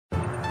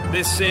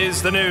This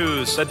is the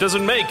news that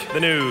doesn't make the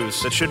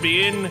news, that should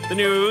be in the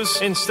news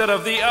instead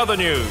of the other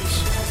news.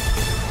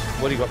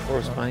 What do you got for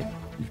us, mate?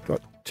 You've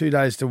got 2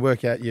 days to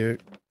work out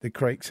the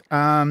creeks.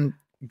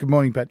 Good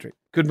morning, Patrick.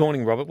 Good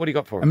morning, Robert. What do you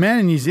got for us? A man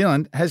in New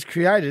Zealand has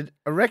created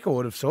a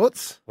record of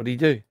sorts. What did he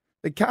do?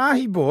 The car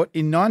he bought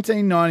in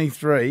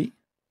 1993,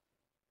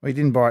 well, he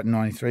didn't buy it in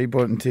 93, he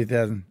bought it in 2000.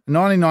 A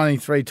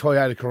 1993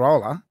 Toyota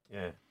Corolla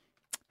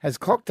has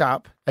clocked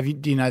up.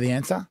 Do you know the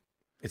answer?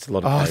 It's a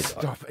lot of days.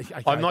 Stop.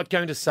 Okay. I'm not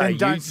going to say. Then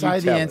don't say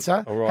the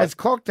answer. All right. Has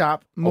clocked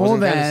up more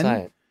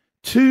than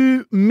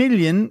 2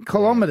 million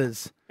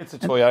kilometres. It's a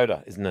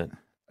Toyota, isn't it?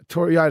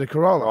 Toyota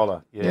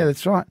Corolla. Yeah,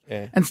 that's right.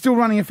 Yeah. And still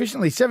running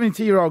efficiently.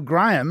 72-year-old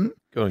Graham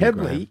Good on you,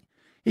 Hebley, Graham.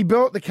 he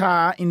built the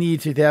car in the year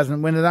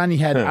 2000 when it only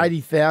had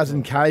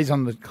 80,000 Ks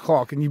on the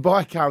clock. And you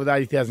buy a car with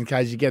 80,000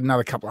 Ks, you get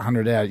another couple of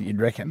hundred out,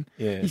 you'd reckon.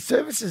 Yeah. He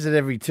services it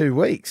every 2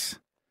 weeks.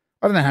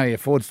 I don't know how he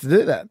affords to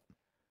do that,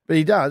 but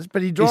he does.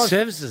 But he drives. He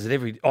services it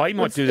every. Oh, he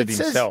might do it it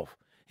says- himself.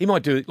 He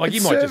might do it like It's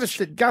you might serviced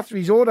just. at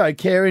Guthrie's Auto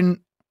Care in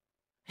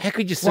How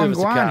could you service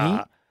a Wangwani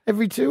car?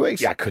 every 2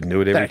 weeks. Yeah, I couldn't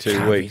do it every That 2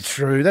 can't be weeks.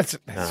 true. That's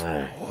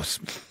No.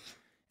 awesome. 2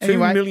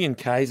 Anyway. million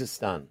Ks it's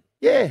done.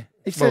 Yeah.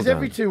 He says Well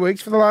every done. 2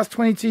 weeks for the last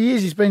 22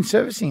 years he's been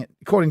servicing it,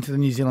 according to the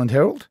New Zealand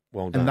Herald.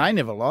 Well done. And they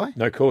never lie.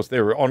 No, of course,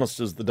 they're honest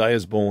as the day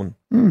is born.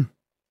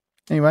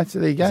 Anyway, so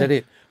there you go. Is that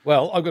it?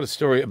 Well, I've got a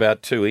story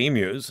about 2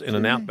 emus in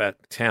an outback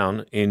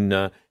town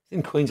in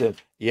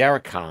Queensland,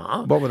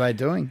 Yarracar. What were they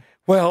doing?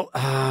 Well,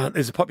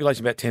 there's a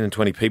population of about 10 and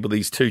 20 people.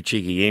 These 2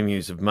 cheeky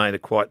emus have made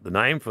quite the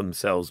name for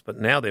themselves, but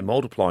now they're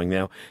multiplying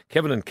now.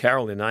 Kevin and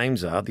Carol, their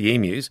names are, the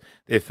emus.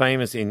 They're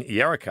famous in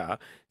Yarracar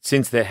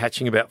since they're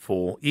hatching about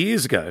 4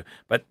 years ago,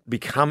 but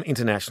become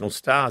international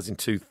stars in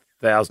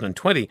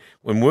 2020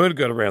 when word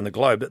got around the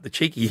globe that the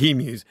cheeky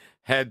emus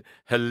had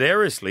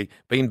hilariously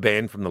been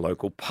banned from the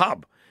local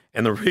pub.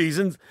 And the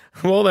reasons,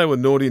 while they were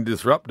naughty and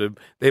disruptive,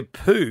 their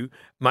poo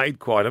made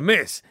quite a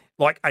mess,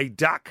 like a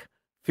duck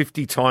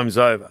 50 times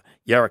over.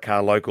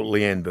 Yarracar local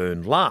Leanne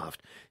Byrne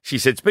laughed. She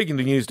said, speaking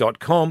to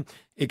news.com,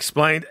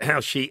 explained how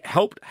she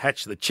helped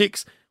hatch the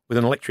chicks with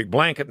an electric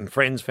blanket and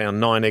friends found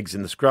 9 eggs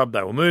in the scrub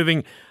they were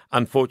moving.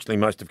 Unfortunately,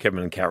 most of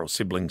Kevin and Carol's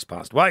siblings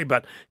passed away,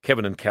 but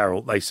Kevin and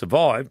Carol, they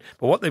survived.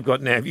 But what they've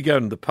got now, if you go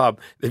into the pub,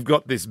 they've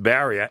got this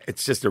barrier.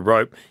 It's just a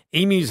rope.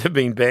 Emus have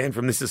been banned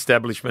from this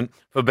establishment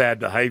for bad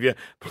behaviour.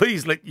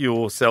 Please let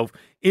yourself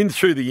in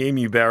through the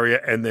emu barrier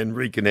and then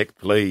reconnect,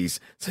 please.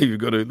 So you've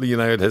got to,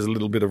 it has a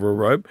little bit of a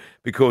rope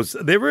because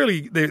they're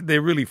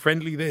really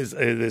friendly. There's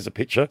a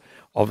picture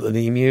of an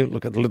emu.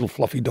 Look at the little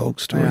fluffy dog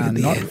story. They are at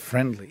the not end.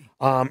 friendly.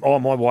 My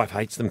wife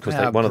hates them because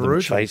How one of them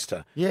brutal. chased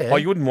her. Yeah. Oh,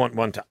 you wouldn't want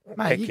one to Mate,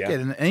 peck you you. get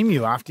an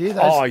emu after you.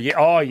 Oh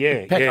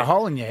yeah. peck a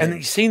hole in your head. And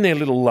you've seen their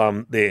little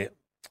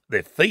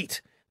their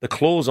feet, the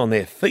claws on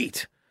their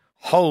feet.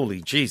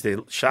 Holy jeez, they're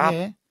sharp.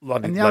 Yeah.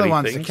 Bloody, And the other bloody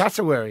one's things. the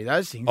cassowary,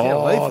 those things. They're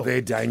Oh, lethal.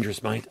 they're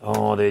dangerous, mate.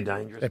 Oh, they're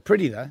dangerous. They're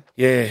pretty, though.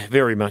 Yeah,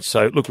 very much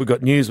so. Look, we've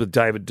got news with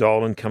David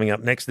Dolan coming up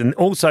next. And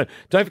also,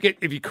 don't forget,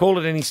 if you call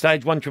at any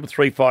stage,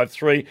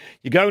 133353,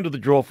 you go into the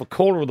draw for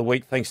Caller of the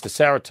Week thanks to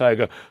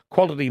Saratoga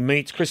Quality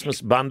Meats Christmas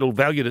Bundle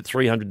valued at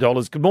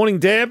 $300. Good morning,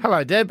 Deb.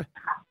 Hello, Deb.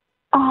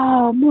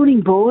 Oh,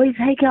 morning, boys.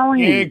 How you going?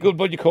 Yeah, good.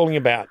 What are you calling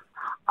about?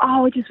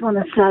 Oh, I just want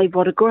to say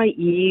what a great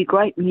year,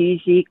 great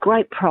music,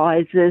 great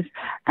prizes,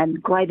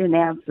 and great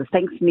announcers.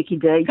 Thanks, Mickey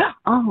D.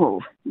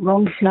 Oh,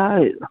 wrong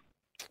show.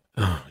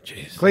 Oh,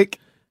 jeez. Click.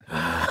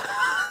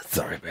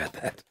 Sorry about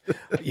that.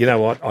 You know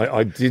what?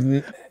 I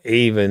didn't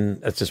even...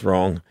 That's just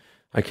wrong.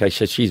 Okay,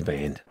 so she's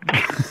banned.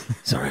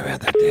 Sorry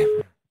about that,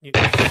 Deb.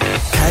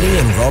 Paddy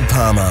and Rob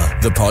Palmer,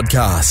 the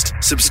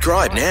podcast.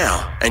 Subscribe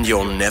now and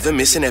you'll never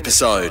miss an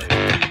episode.